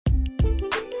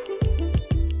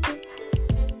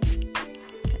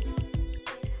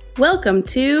Welcome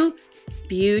to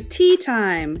Beauty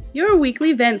Time, your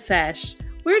weekly vent sesh.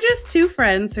 We're just two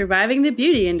friends surviving the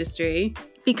beauty industry.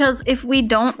 Because if we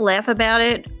don't laugh about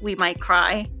it, we might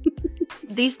cry.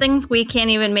 These things we can't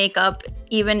even make up,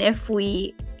 even if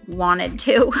we wanted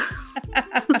to.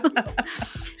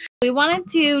 We wanted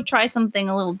to try something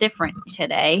a little different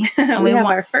today. And we have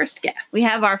our first guest. We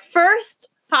have our first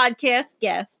podcast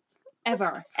guest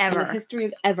Ever. In the history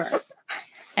of ever.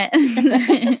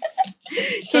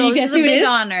 So you guess this is a who it big is?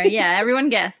 honor. Yeah, everyone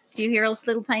guess. Do you hear a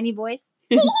little tiny voice?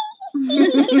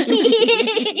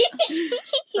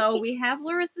 So we have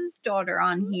Larissa's daughter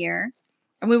on here,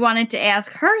 and we wanted to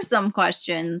ask her some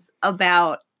questions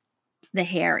about the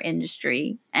hair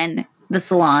industry and the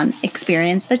salon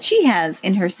experience that she has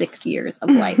in her 6 years of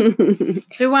life.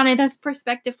 So we wanted a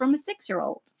perspective from a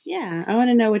 6-year-old. Yeah, I want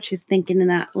to know what she's thinking in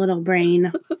that little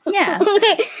brain. Yeah.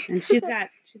 And she's got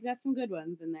some good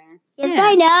ones in there. Yes, Yeah.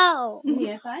 I know.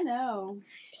 Yes, I know.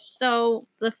 So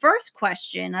the first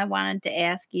question I wanted to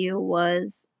ask you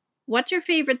was, what's your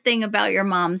favorite thing about your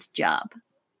mom's job?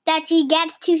 That she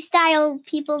gets to style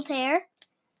people's hair.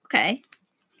 Okay.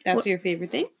 That's your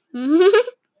favorite thing?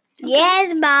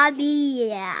 Yes, Bobby.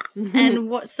 Yeah. And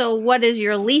what is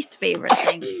your least favorite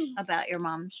thing about your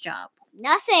mom's job?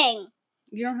 Nothing.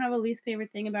 You don't have a least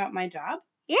favorite thing about my job?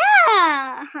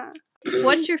 Yeah.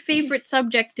 What's your favorite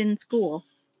subject in school?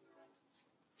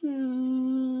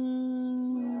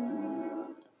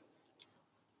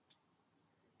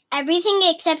 Everything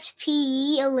except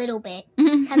PE a little bit.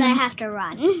 Because I have to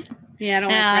run. Yeah, I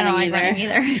don't I don't like like running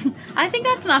either. running either. I think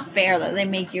that's not fair that they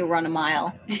make you run a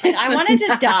mile. Like, I want to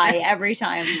just die every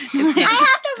time. I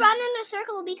have to run in a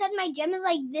circle because my gym is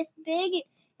like this big.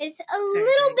 It's a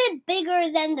little bit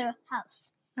bigger than the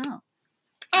house. Oh.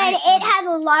 And it has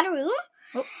a lot of room.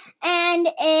 Oh. And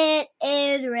it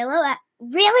is really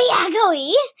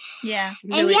echoey. Yeah.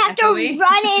 And we Really have echoey. to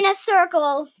run in a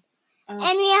circle. Oh.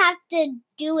 And we have to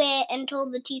do it until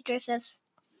the teacher says.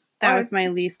 That or- was my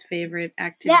least favorite Yeah,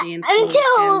 activity in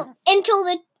school.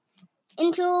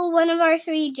 until one of our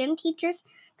 3 gym teachers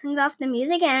turns off the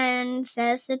music and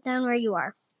says, "Sit down where you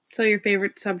are." So your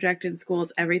favorite subject in school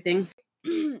is everything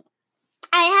I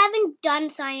haven't done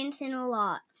science in a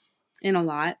lot. in a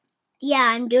lot? Yeah,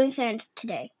 I'm doing science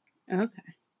today. Okay.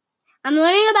 I'm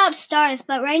learning about stars,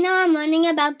 but right now I'm learning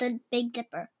about the Big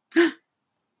Dipper.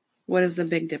 What does the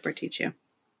Big Dipper teach you?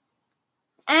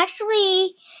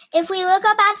 Actually, if we look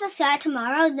up at the sky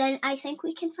tomorrow, then I think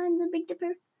we can find the Big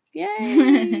Dipper.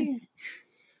 Yay!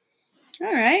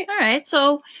 All right. All right.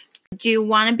 So, do you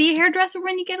want to be a hairdresser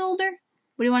when you get older?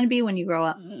 What do you want to be when you grow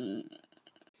up?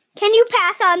 Can you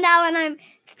pass on that one? I'm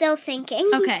still thinking.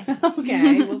 Okay.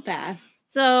 Okay, we'll pass.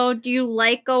 So, do you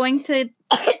like going to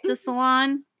the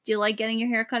salon? Do you like getting your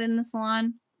hair cut in the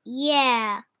salon?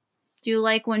 Yeah. Do you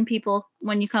like when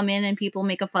you come in and people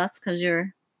make a fuss because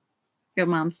you're your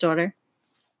mom's daughter?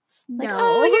 Like, No.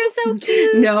 oh, you're so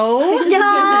cute. No.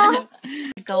 No.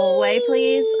 Go away,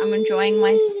 please. I'm enjoying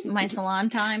my salon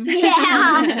time.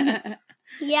 Yeah.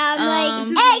 Yeah, I'm like,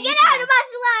 Um, hey, get out of my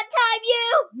salon time,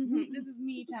 you! This is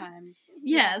me time.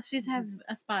 Yes, she's have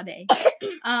a spa day.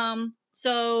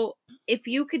 So if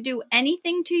you could do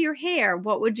anything to your hair,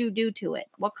 what would you do to it?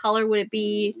 What color would it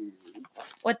be?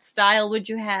 What style would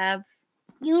you have?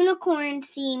 Unicorn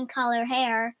theme color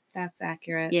hair. That's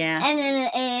accurate. Yeah. And then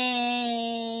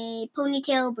a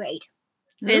ponytail braid.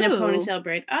 In a Ooh. ponytail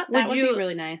braid. Oh, Would that would you- be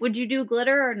really nice. Would you do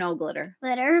glitter or no glitter?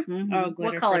 Glitter. Mhm. Oh, glitter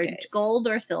What for color? days. Gold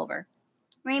or silver?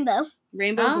 Rainbow.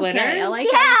 Rainbow Okay, glitter? I like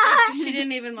Yeah! She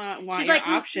didn't even want She's your like,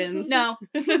 options. No.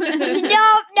 Nope, none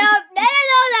of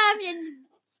those options.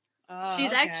 Oh,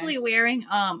 She's okay. actually wearing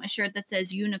a shirt that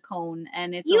says unicorn,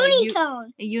 and it's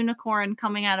Unicorn. a unicorn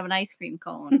coming out of an ice cream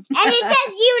cone. And it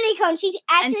says unicorn. She's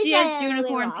actually And she said has it really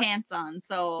unicorn wrong. pants on,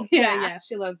 so Yeah,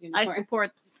 she loves I unicorns.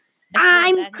 support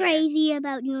I'm that hair. crazy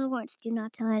about unicorns. Do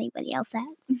not tell anybody else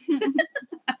that.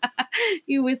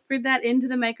 You whispered that into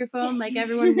the microphone like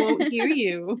everyone won't hear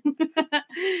you.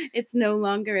 It's no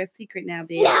longer a secret now,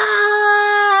 babe.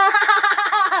 No!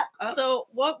 So,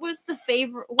 what was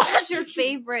your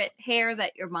favorite hair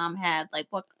that your mom had? Like,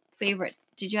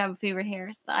 did you have a favorite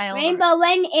hairstyle? Rainbow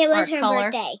when it was or her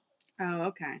color. birthday. Oh,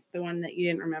 okay. The one that you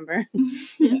didn't remember.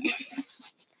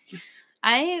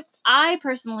 I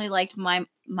personally liked my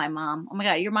mom. Oh my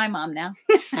god, you're my mom now.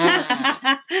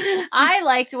 I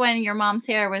liked when your mom's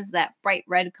hair was that bright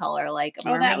red color, like a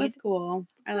Oh, mermaid. that was cool.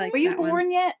 I like Were you that one.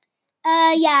 born yet? Yeah,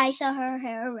 I saw her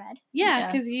hair red. Yeah,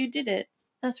 Yeah. because you did it.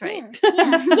 That's right.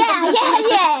 Yeah, yeah,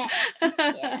 yeah,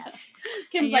 yeah.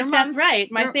 Kim's your like, that's mom's-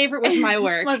 right. My your- favorite was my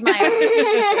work. Was my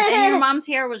and your mom's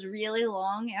hair was really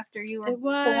long after you were It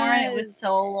born. It was was.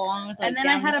 so long. It was, like, And then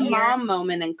I down had to a here. mom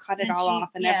moment and cut it And all she-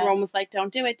 off. And yeah. everyone was like,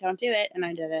 don't do it. And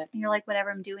I did it. And you're like,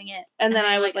 whatever, I'm doing it. And then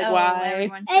I you're was like, oh, why?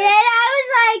 everyone And should. then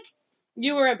I was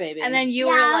You were a baby. And then you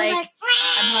yeah, were I was like,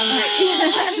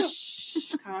 I'm hungry.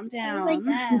 Shh, calm I down. was like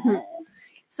that.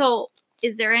 So,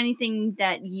 is there anything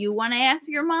that you want to ask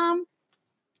your mom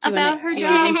Do you about wanna- her do you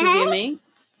wanna job? interview me?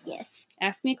 Yes.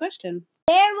 Ask me a question.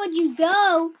 Where would you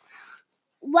go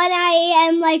when I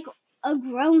am like a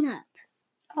grown up?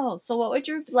 Oh, so what would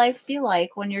your life be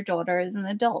like when your daughter is an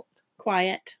adult?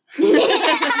 Quiet.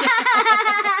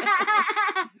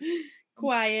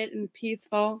 Quiet and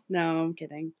peaceful. No, I'm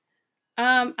kidding.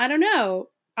 I don't know.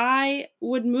 I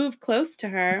would move close to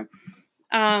her.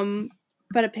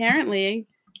 But apparently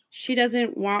she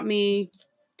doesn't want me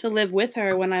to live with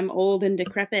her when I'm old and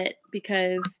decrepit,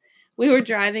 because we were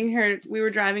driving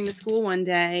to school one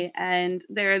day, and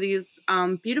there are these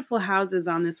beautiful houses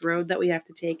on this road that we have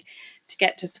to take to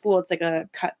get to school. It's like a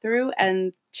cut through,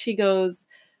 and she goes,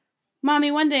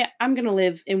 Mommy, one day I'm going to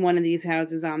live in one of these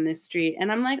houses on this street.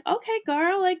 And I'm like, okay,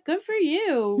 girl, like, good for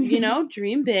you. You know,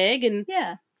 dream big and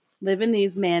Yeah. live in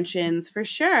these mansions for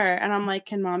sure. And I'm like,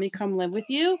 can mommy come live with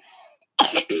you?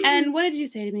 And what did you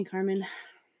say to me, Carmen?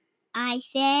 I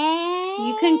said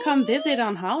You can come visit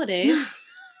on holidays.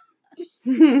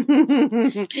 She's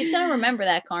going to remember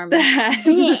that, Carmen.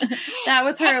 that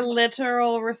was her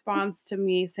literal response to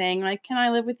me saying, like, can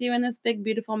I live with you in this big,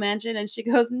 beautiful mansion? And she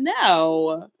goes,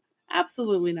 no,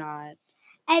 absolutely not.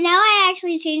 And now I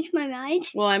actually changed my mind.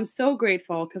 Well, I'm so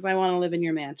grateful because I want to live in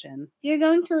your mansion. You're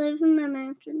going to live in my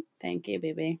mansion, Thank you,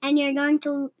 baby. and you're going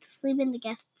to sleep in the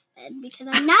guest bed because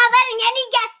I'm not letting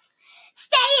any guests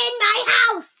stay in my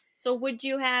house. So would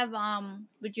you have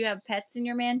pets in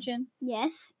your mansion?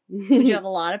 Yes, Would you have a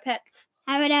lot of pets?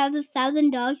 I would have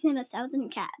 1,000 dogs and 1,000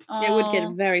 cats. It would get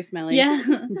Oh, very smelly. yeah.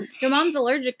 Your mom's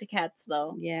allergic to cats,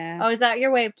 though. Yeah. Oh, is that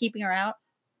your way of keeping her out?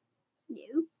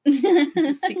 You?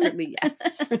 Secretly, yes. No,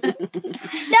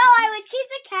 I would keep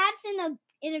the cats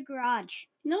in a garage.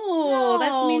 No,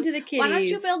 that's mean to the kitties. Why don't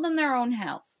you build them their own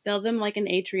house? Build them like an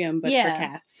atrium, but Yeah. for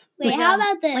cats. Wait, Like how a-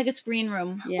 about this? Like a screen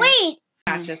room. Yeah. Wait,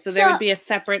 Gotcha. So there So- would be a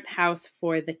separate house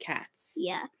for the cats.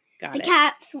 yeah, Got the it.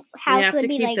 cat's We house have would to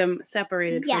be keep like them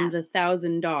separated Yeah. from the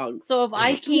 1,000 dogs. So if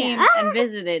I came Yeah. and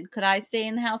visited, could I stay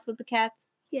in the house with the cats?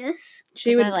 yes.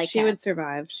 she 'cause would I like she would cats.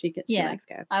 survive. She Yeah. likes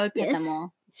cats. I would pet Yes. them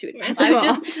all. She would Yeah. pet I them would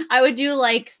all. just I would do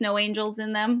like snow angels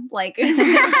in them, like I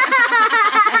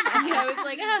was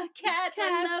like, oh, cats,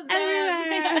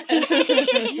 I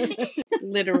love them.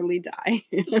 Literally die.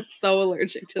 So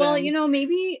allergic to Well, them. you know,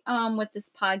 maybe with this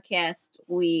podcast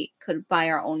we could buy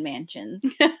our own mansions.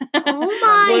 Oh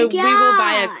my we god. will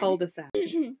buy a cul-de-sac.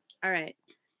 All right.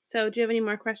 So do you have any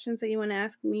more questions that you want to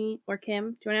ask me or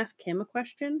Kim? Do you want to ask Kim a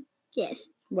question? Yes.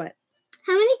 What?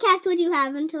 How many cats would you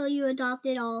have until you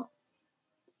adopted all?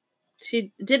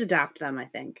 She did adopt them, I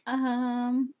think.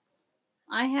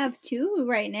 I have 2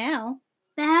 right now.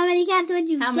 But how many cats would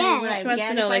you How get? many would I She wants get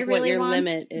to know if I like what really your want?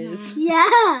 limit is. Mhm.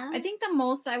 Yeah. I think the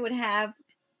most I would have,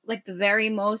 like the very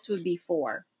most, would be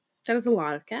 4. That is a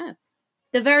lot of cats.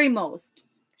 The very most.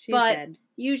 She's But- dead.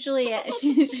 Usually,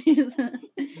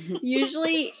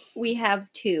 usually we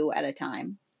have 2 at a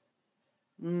time.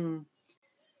 Mm.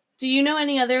 Do you know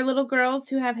any other little girls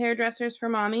who have hairdressers for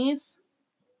mommies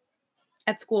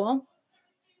at school?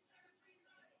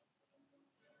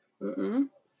 Mm-mm.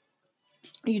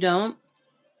 You don't?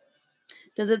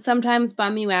 Does it sometimes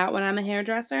bum you out when I'm a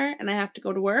hairdresser and I have to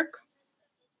go to work?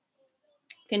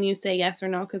 Can you say yes or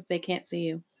no because they can't see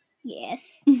you? Yes.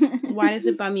 Why does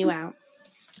it bum you out?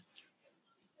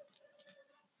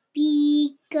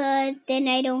 Because then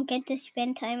I don't get to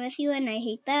spend time with you, and I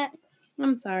hate that.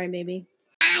 I'm sorry, baby.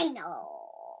 I know.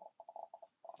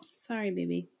 Sorry,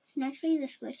 baby. And actually, the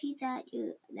squishy that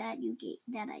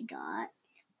I got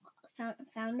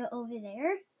found it over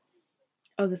there.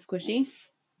 Oh, the squishy?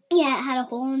 Yeah, it had a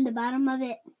hole in the bottom of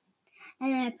it,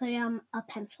 and then I put it on a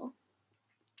pencil.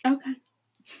 Okay.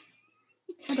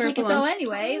 It's For like a a So pencil.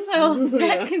 anyway, so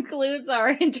that concludes our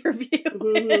interview.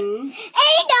 Mm-hmm.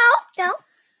 Hey,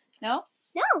 No?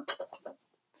 no.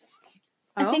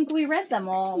 I Oh. think we read them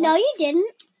all. No, you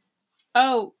didn't.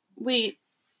 Oh, wait.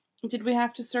 Did we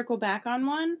have to circle back on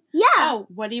one? Yeah, Oh,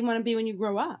 what do you want to be when you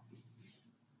grow up?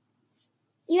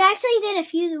 you actually did a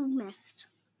few missed.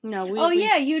 No, we. Oh we-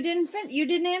 yeah, you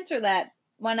didn't answer that.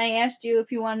 When I asked you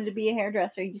if you wanted to be a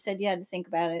hairdresser, you said you had to think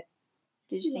about it.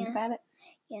 Did you think Yeah. about it?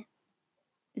 Yeah.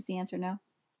 Is the answer no?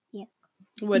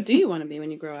 What do you want to be when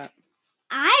you grow up?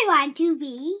 I want to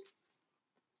be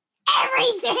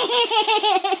everything.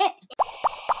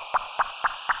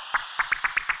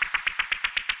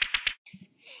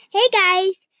 Hey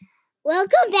guys,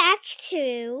 welcome back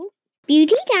to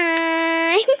Beauty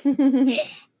Time.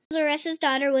 Larissa's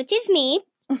daughter, which is me.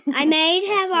 I may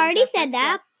have already said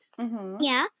that. Mhm.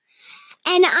 Yeah.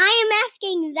 And I am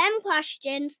asking them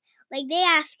questions like they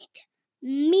asked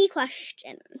me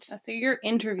questions. So you're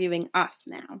interviewing us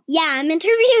now. Yeah, I'm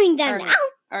interviewing them All right. now.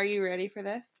 Are you ready for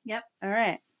this? Yep. All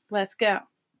right. Let's go.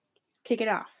 Kick it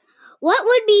off. What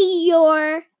would be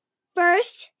your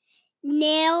first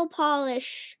nail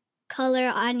polish color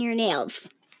on your nails?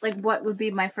 Like, what would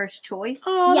be my first choice?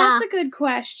 Oh, Yeah. that's a good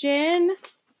question.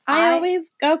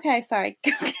 Okay, sorry.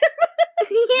 Go ahead.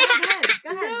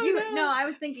 No. I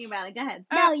was thinking about it. Go ahead.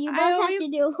 No, you both have to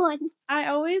do one. I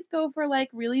always go for like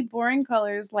really boring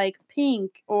colors like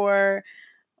pink or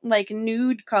like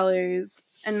nude colors.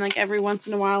 And like every once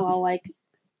in a while I'll like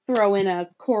throw in a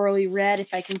corally red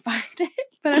if I can find it.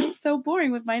 But I'm so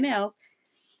boring with my nails.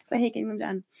 So I hate getting them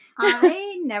done.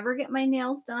 I never get my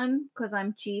nails done because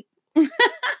I'm cheap.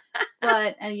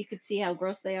 And you could see how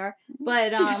gross they are.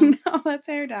 But No, that's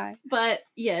hair dye. but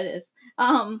yeah, it is.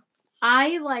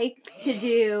 I like to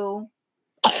do.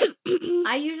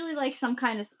 I usually like some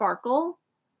kind of sparkle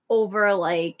over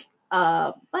like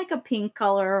a pink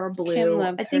color or blue. Kim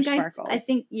loves I think her I sparkles.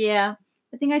 think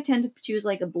I think I tend to choose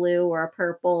like a blue or a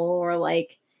purple or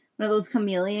like one of those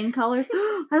chameleon colors.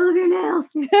 I love your nails.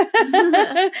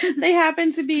 They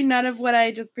happen to be none of what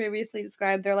I just previously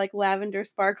described. They're like lavender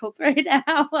sparkles right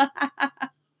now.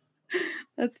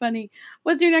 That's funny.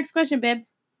 What's your next question, babe?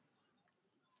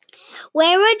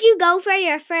 Where would you go for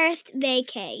your first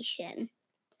vacation?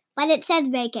 But it says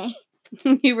vacay.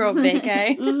 You wrote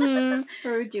vacay. Mm-hmm.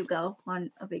 Where would you go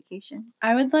on a vacation?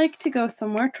 I would like to go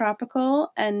somewhere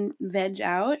tropical and veg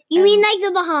out. You and- mean like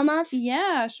the Bahamas?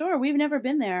 Yeah, sure. We've never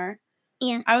been there.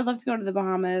 Yeah. I would love to go to the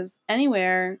Bahamas.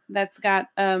 Anywhere that's got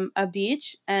a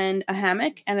beach and a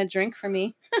hammock and a drink for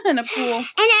me and a pool.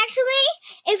 And actually,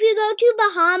 if you go to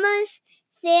Bahamas,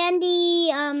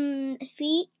 Sandy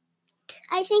Feet,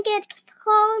 I think it's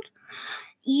called,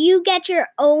 you get your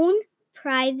own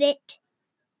private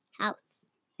house.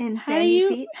 In How Sandy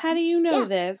Feet? do you know Yeah.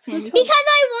 this? Who Sandy told-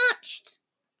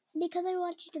 Because I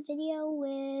watched a video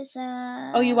with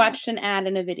Oh, you watched an ad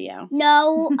in a video.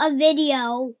 No, a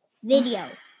video with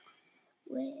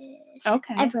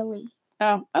Okay. Everly.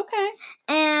 Oh, okay.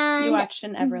 And You watched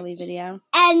an Everly video.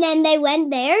 and then they went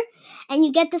there and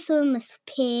you get to swim with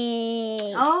pigs.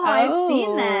 Oh, I've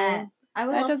seen that. I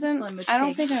would That love to doesn't. swim with I don't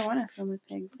pigs. think I want to swim with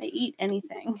pigs. They eat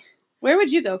anything. Where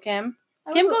would you go, Kim?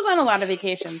 I Kim would- goes on a lot of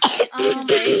vacations. She's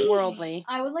very worldly.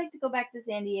 I would like to go back to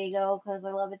San Diego because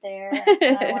I love it there.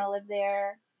 And I want to live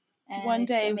there. And One it's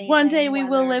day amazing we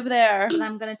will weather. live there. And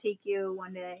I'm gonna take you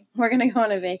one day. We're gonna go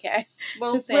on a vacay.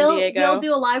 We'll San Diego. We'll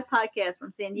do a live podcast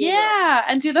from San Diego. Yeah,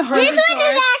 and do the This Harvard one is tour.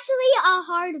 actually a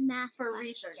hard math For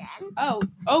question. research.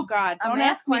 Oh God! A Don't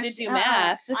math ask me to question. do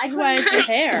math. This I is why I do couldn't-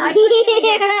 hair.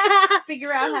 I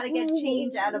figure out how to get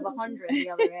change out of 100 the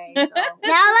other day. So.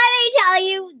 Now let me tell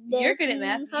you. You're this good at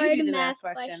math. hard You do the math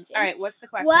question. All right, what's the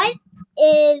question? What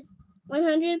is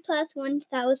 100 plus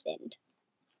 1,000?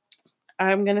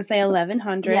 I'm gonna say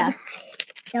 1100. Yes.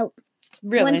 Nope.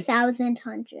 Really?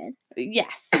 1,100.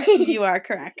 Yes, you are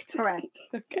correct. Correct.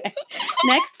 Okay.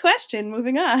 Next question.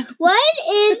 Moving on. What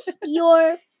is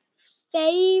your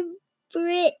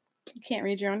favorite? You can't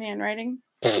read your own handwriting.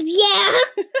 Yeah.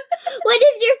 What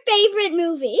is your favorite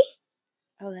movie?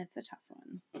 Oh, that's a tough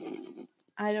one.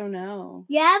 I don't know.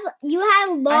 You have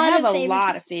a lot I have of a favorite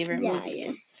lot of favorite Yeah,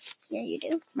 movies. Yeah, you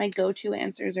do. My go-to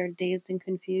answers are Dazed and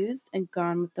Confused and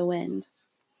Gone with the Wind.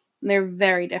 They're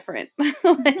very different,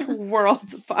 like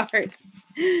worlds apart.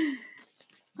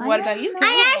 What about you? don't Kim?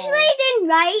 know. I actually didn't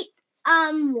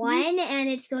write one, and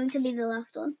it's going to be the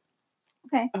last one.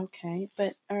 Okay,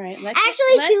 but all right. Let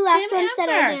Two last Kim ones that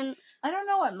I answer. didn't. I don't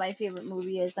know what my favorite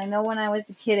movie is. I know when I was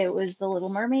a kid it was The Little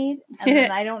Mermaid, and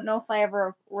then I don't know if I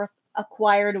ever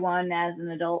acquired one as an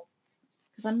adult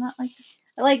because I'm not like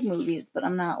I like movies, but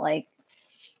I'm not like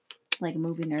a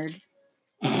movie nerd.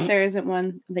 There isn't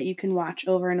one that you can watch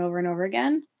over and over and over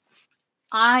again.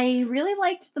 I really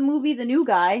liked the movie The New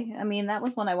Guy. I mean, that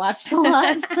was one I watched a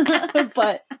lot.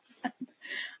 But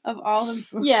Of all the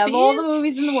movies. yeah, of all the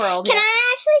movies in the world. Can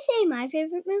I actually say my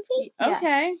favorite movie? Yeah.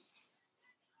 Okay.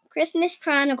 Christmas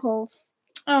Chronicles.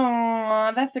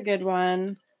 Oh, that's a good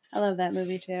one. I love that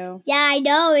movie too. Yeah, I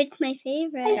know. It's my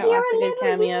favorite. Got lots of good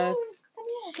cameos.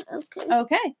 Okay.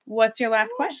 Okay. What's your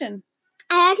last question?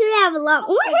 I actually have a lot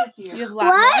more. You have a lot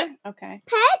What? more? Okay.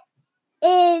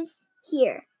 Is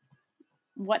here.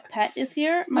 What pet is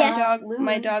here? My Yeah.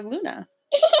 dog Luna.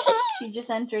 She just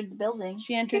entered the building.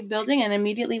 She entered the building and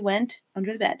immediately went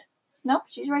under the bed. Nope,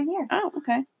 she's right here. Oh,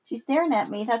 okay. She's staring at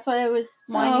me. That's why I was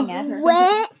whining at her.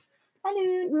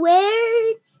 Hello.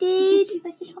 Where did She's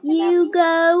like, "You talking you about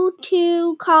go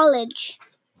to college?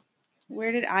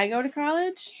 Where did I go to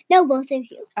college? No, both of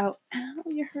you. Oh, ow,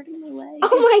 you're hurting my leg.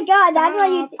 Oh my God, that's why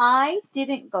you. me?" I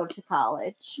didn't go to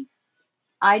college.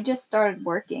 I just started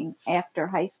working after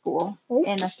high school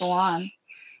in a salon.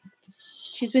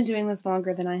 She's been doing this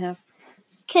longer than I have.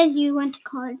 Because you went to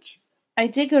college. I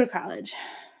did go to college.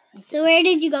 So where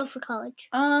did you go for college?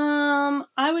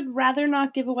 I would rather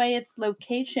not give away its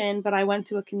location, but I went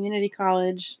to a community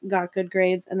college, got good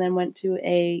grades, and then went to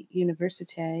a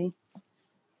university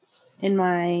in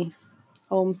my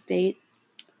home state.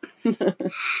 What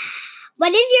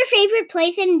is your favorite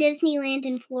place in Disneyland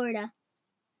in Florida?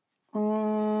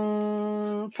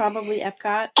 Probably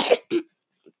Epcot.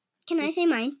 Can I say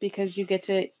mine? Because you get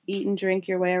to eat and drink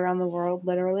your way around the world,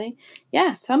 literally.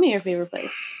 Yeah, tell me your favorite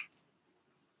place.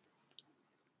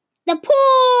 The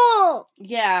pool!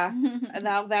 Yeah,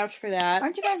 I'll vouch for that.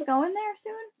 Aren't you guys going there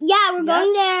soon? Yeah, we're Yep.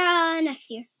 going there next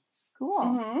year. Cool.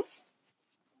 Mm-hmm.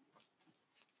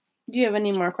 Do you have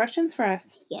any more questions for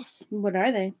us? Yes. What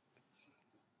are they?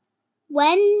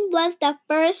 When was the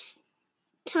first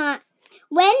time?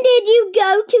 When did you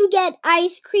go to get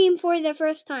ice cream for the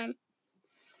first time?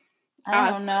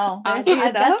 I don't know. oddly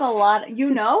That's a enough. lot.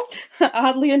 You know?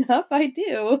 Oddly enough, I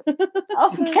do.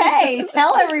 Okay,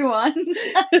 tell everyone.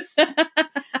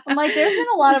 I'm like, there's been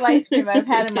a lot of ice cream I've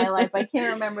had in my life. I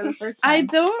can't remember the first time. I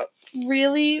don't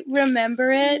really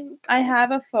remember it. I have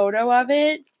a photo of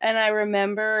it, and I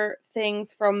remember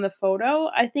things from the photo.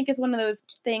 I think it's one of those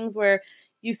things where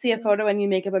you see a photo and you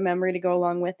make up a memory to go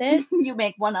along with it. You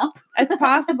make one up. It's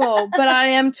possible, but I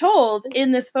am told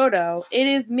in this photo, it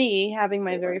is me having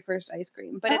my very first ice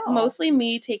cream. But it's Oh. mostly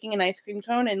me taking an ice cream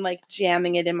cone and like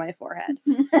jamming it in my forehead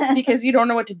because you don't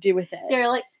know what to do with it. You're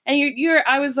like, And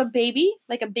I was a baby,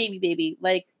 like a baby,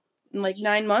 like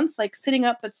 9 months, like sitting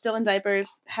up but still in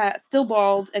diapers, still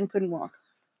bald and couldn't walk.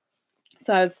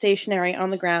 So I was stationary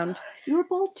on the ground. you were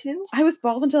bald too? I was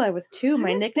bald until I was 2.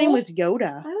 My was nickname bald. was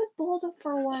Yoda. I was bald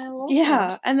for a while. Also.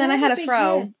 Yeah, and then I had a big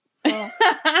fro. head, so.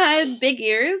 I had big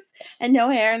ears and no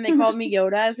hair, and they called me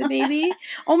Yoda as a baby.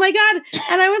 Oh my god!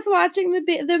 And I was watching the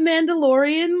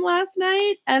Mandalorian last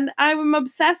night, and I'm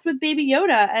obsessed with Baby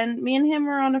Yoda. And me and him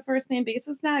are on a first name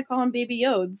basis now. I call him Baby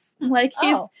Yodes. Like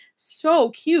he's Oh. so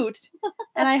cute,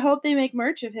 and I hope they make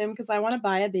merch of him because I want to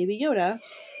buy a Baby Yoda.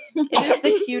 It is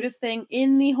the cutest thing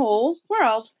in the whole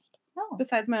world, Oh.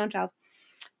 besides my own child.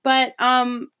 But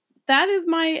that is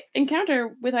my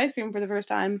encounter with ice cream for the first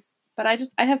time. But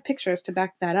I have pictures to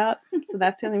back that up, so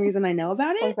that's the only reason I know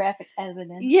about it. Photographic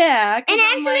evidence. Yeah, 'cause And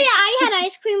I'm actually, like- I had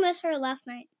ice cream with her last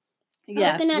night.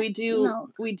 yes, coconut we do.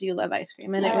 milk. We do love ice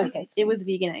cream, and I it like was ice it cream. was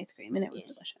vegan ice cream, and it was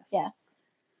delicious. Yes.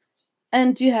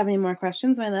 And do you have any more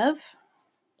questions, my love?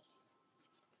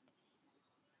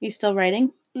 You still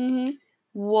writing? Mm-hmm.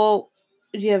 Well,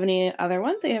 do you have any other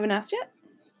ones that you haven't asked yet?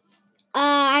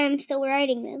 I'm still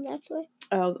writing them, that's why.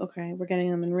 Oh, okay. We're getting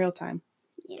them in real time.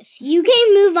 Yes. You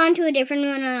can move on to a different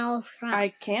one and I'll try.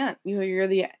 I can't. You're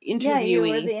the interviewee. Yeah, you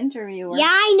were the interviewer. Yeah,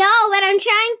 I know, but I'm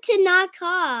trying to knock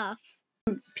off.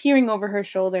 Peering over her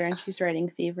shoulder, and she's writing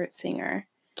favorite singer.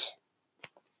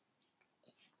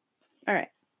 All right,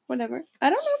 whatever. I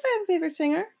don't know if I have a favorite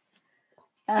singer.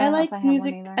 I don't know like if I have one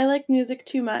music. either. I like music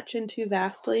too much and too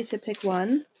vastly to pick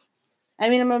one. I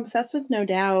mean, I'm obsessed with No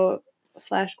Doubt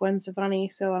 / Gwen Stefani,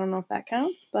 so I don't know if that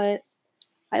counts. But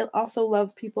I also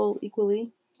love people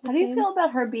equally. How do you feel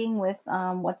about her being with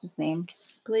what's his name?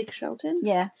 Blake Shelton?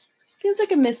 Yeah. Seems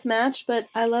like a mismatch, but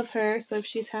I love her, so if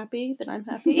she's happy, then I'm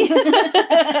happy. You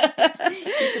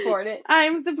support it.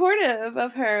 I'm supportive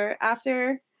of her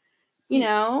after,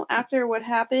 after what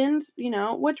happened,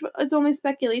 which is only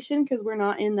speculation because we're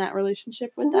not in that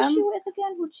relationship with Who them. was she with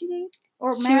again? Would she date?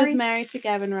 Or She married? was married to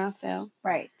Gavin Rossdale,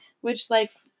 Right. which,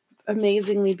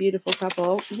 amazingly beautiful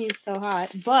couple. He's so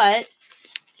hot, but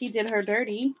he did her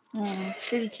dirty,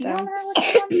 Did he cheat So. on her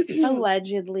with them?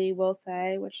 allegedly, we'll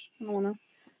say, which I don't want to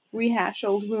rehash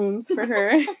old wounds for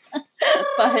her.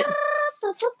 But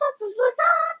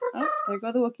oh, there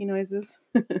go the Wookiee noises.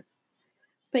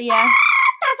 But yeah,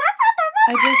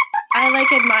 I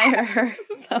admire her.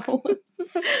 So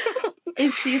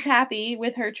if she's happy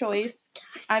with her choice,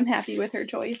 I'm happy with her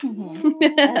choice.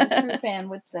 As a true fan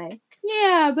would say.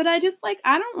 Yeah, but I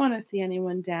don't want to see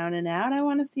anyone down and out. I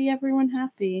want to see everyone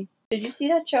happy. Did you see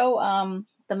that show,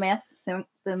 The Masked Yeah.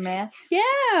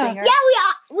 Singer?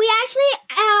 Yeah, we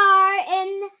actually are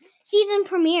in season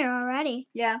premiere already.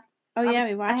 Yeah. Oh yeah, I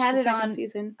we watched had the it second on-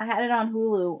 season. I had it on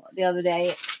Hulu the other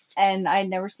day. and I'd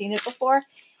never seen it before.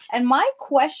 And my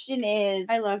question is,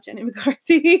 I love Jenny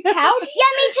McCarthy. how do you,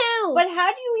 Yeah, me too. but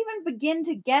how do you even begin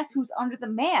to guess who's under the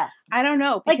mask? I don't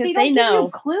know Like because they don't give know. you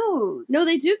clues. No,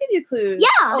 they do give you clues.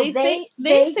 Yeah. Oh, they say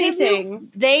they say give you-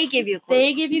 things. They give you clues.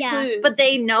 They give you Yeah. clues, but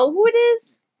they know who it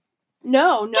is.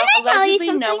 no. Can I tell you Allegedly,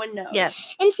 no something? one knows.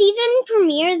 Yes, In season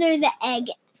premiere, they're the egg.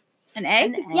 an egg.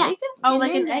 An egg? Yeah. Oh, And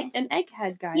like then an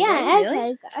egghead guy. Yeah,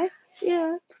 right? egg guy.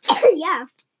 Yeah. Yeah.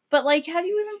 But like, how do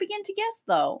you even begin to guess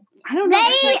though? I don't know. They-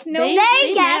 It's like, no-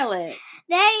 they guess. nail it.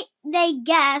 They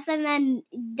guess, and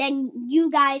then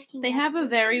you guys can. They guess have a it.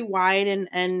 very wide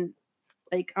and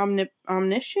like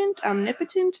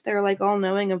omnipotent. They're like all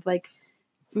knowing of like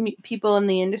people in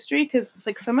the industry because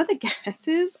like some of the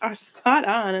guesses are spot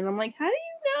on, and I'm like, how do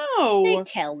you know?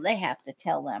 They have to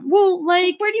tell them. Well,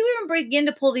 like Where do you even begin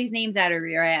to pull these names out of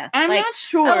your ass? I'm like, not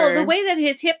sure. oh, the way that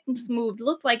his hips moved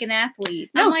looked like an athlete.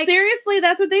 No, I'm like, seriously,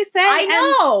 that's what they say. I And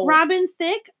know. Robin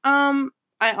Thicke.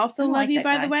 I also I love like you, that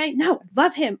by guy. the way. No,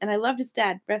 love him, and I loved his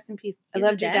dad. Rest in peace. I He's a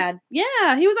loved your dad? dad.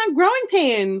 Yeah, he was on Growing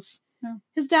Pains. Oh.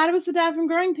 His dad was the dad from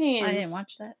Growing Pains. I didn't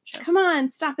watch that show. Come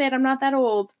on, stop it. I'm not that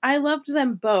old. I loved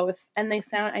them both, and they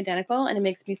sound identical, and it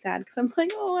makes me sad because I'm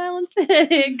like, oh, Alan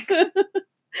Thicke.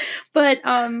 But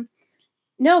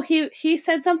no, he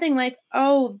said something like,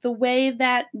 oh, the way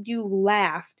that you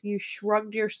laughed, you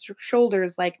shrugged your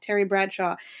shoulders like Terry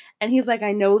Bradshaw, and he's like,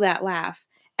 I know that laugh,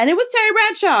 and it was Terry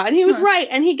Bradshaw, and he was Huh. right,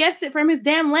 and he guessed it from his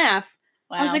damn laugh.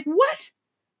 Wow. I was like, what?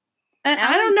 And I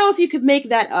Alan- don't know if you could make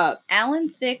that up. Alan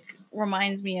Thicke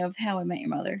reminds me of How I Met Your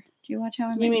Mother. Do you watch How I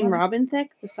Met You Your mean Mother? Robin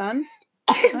Thicke, the son?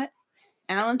 What?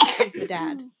 Alan Thicke is the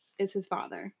dad, is his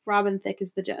father. Robin Thicke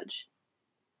is the judge.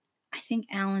 I think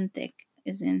Alan Thicke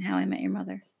is in How I Met Your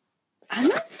Mother. I'm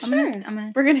not sure. I'm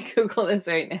gonna. We're gonna Google this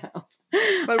right now.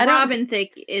 But I don't- Robin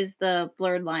Thicke is the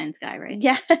Blurred Lines guy, right?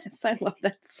 Yes, I love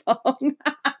that song.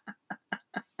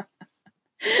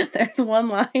 There's one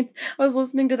line. I was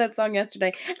listening to that song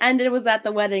yesterday, and it was at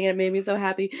the wedding, and it made me so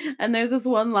happy. And there's this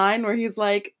one line where he's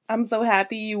like, "I'm so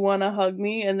happy you want to hug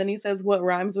me," and then he says, "What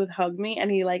rhymes with hug me?" And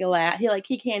he like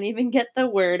he can't even get the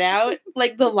word out,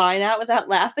 like the line out, without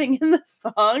laughing in the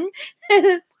song. And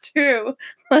it's true.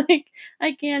 Like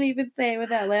I can't even say it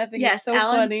without laughing. Yes, It's so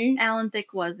Alan- funny. Alan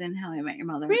Thicke was in How I Met Your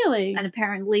Mother. Really? And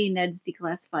apparently Ned's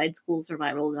Declassified School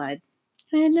Survival Guide.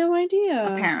 I had no idea.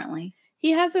 Apparently.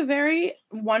 He has a very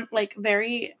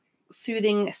very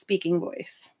soothing speaking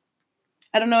voice.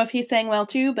 I don't know if he sang well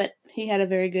too, but he had a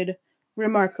very good,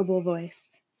 remarkable voice.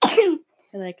 I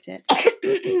liked it.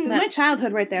 It was my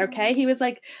childhood right there, okay? He was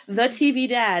like the TV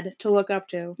dad to look up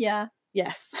to. Yeah.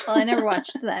 Yes. Well, I never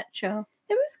watched that show.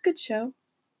 It was a good show.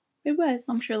 It was.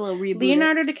 I'm sure they'll reboot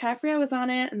Leonardo DiCaprio was on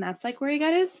it, and that's like where he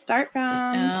got his start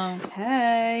from. it.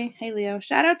 Hey Leo.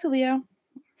 Shout out to Leo.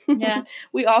 Yeah.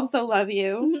 We also love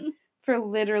you Oh. for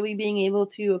literally being able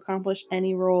to accomplish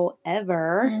any role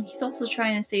ever. He's also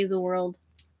trying to save the world.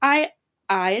 I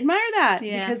admire that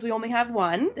Yeah. because we only have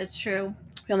one. That's true.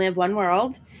 We only have one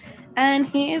world, and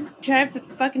he drives a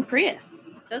fucking Prius.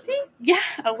 Does he? Yeah.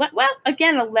 Well,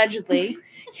 again, allegedly,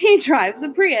 he drives a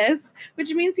Prius,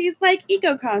 which means he's like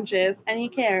eco-conscious and he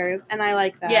cares, and I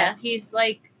like that. Yeah. He's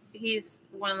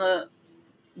one of the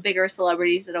bigger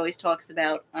celebrities that always talks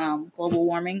about global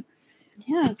warming.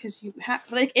 Yeah, because you have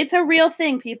it's a real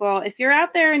thing, people. If you're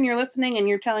out there and you're listening and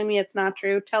you're telling me it's not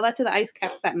true, tell that to the ice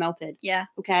caps that melted. Yeah.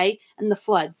 Okay, and the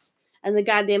floods and the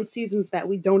goddamn seasons that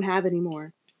we don't have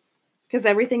anymore, because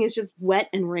everything is just wet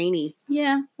and rainy.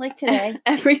 Yeah. Like today.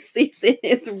 Every season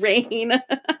is rain.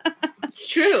 It's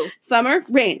true. Summer,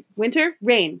 rain. Winter,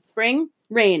 rain. Spring,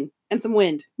 rain. And some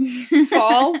wind.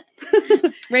 Fall,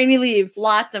 rainy leaves.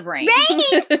 Lots of rain. Rainy,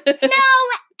 snow,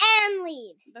 and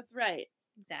leaves. That's right.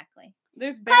 Exactly.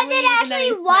 There's Because barely it even actually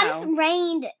any once snow.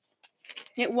 rained.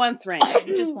 It once rained.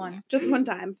 Just one. Just one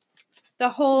time. The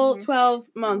whole Mhm. 12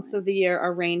 months of the year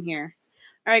are rain here.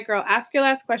 All right, girl. Ask your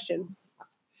last question.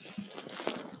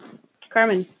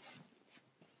 Carmen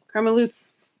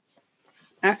Lutz.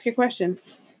 Ask your question.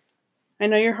 I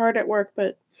know you're hard at work,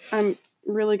 but I'm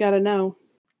really gotta know.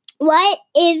 What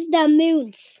is the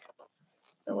moons?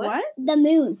 The What? The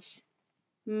moons.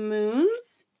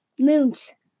 Moons? Moons.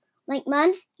 Like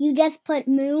months, you just put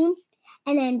moon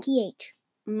and then th.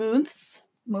 Moons?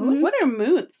 Moons? What are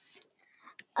moons?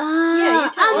 Yeah, you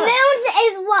A tell us. moons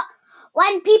is what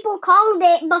when people called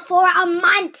it before a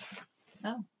month.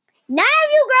 Oh. None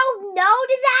of you girls know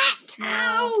that.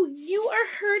 Ow! You are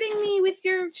hurting me with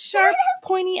your sharp,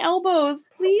 pointy elbows.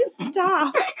 Please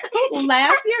stop. Don't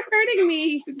laugh. You're hurting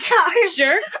me. Sorry.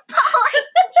 Jerk.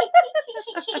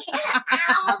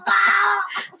 Elbow.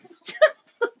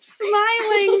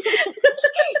 Smiling.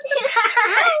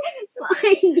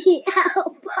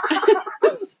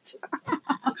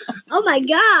 my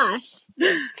gosh.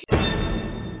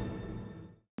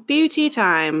 Beauty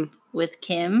time With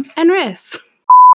Kim. and Riss.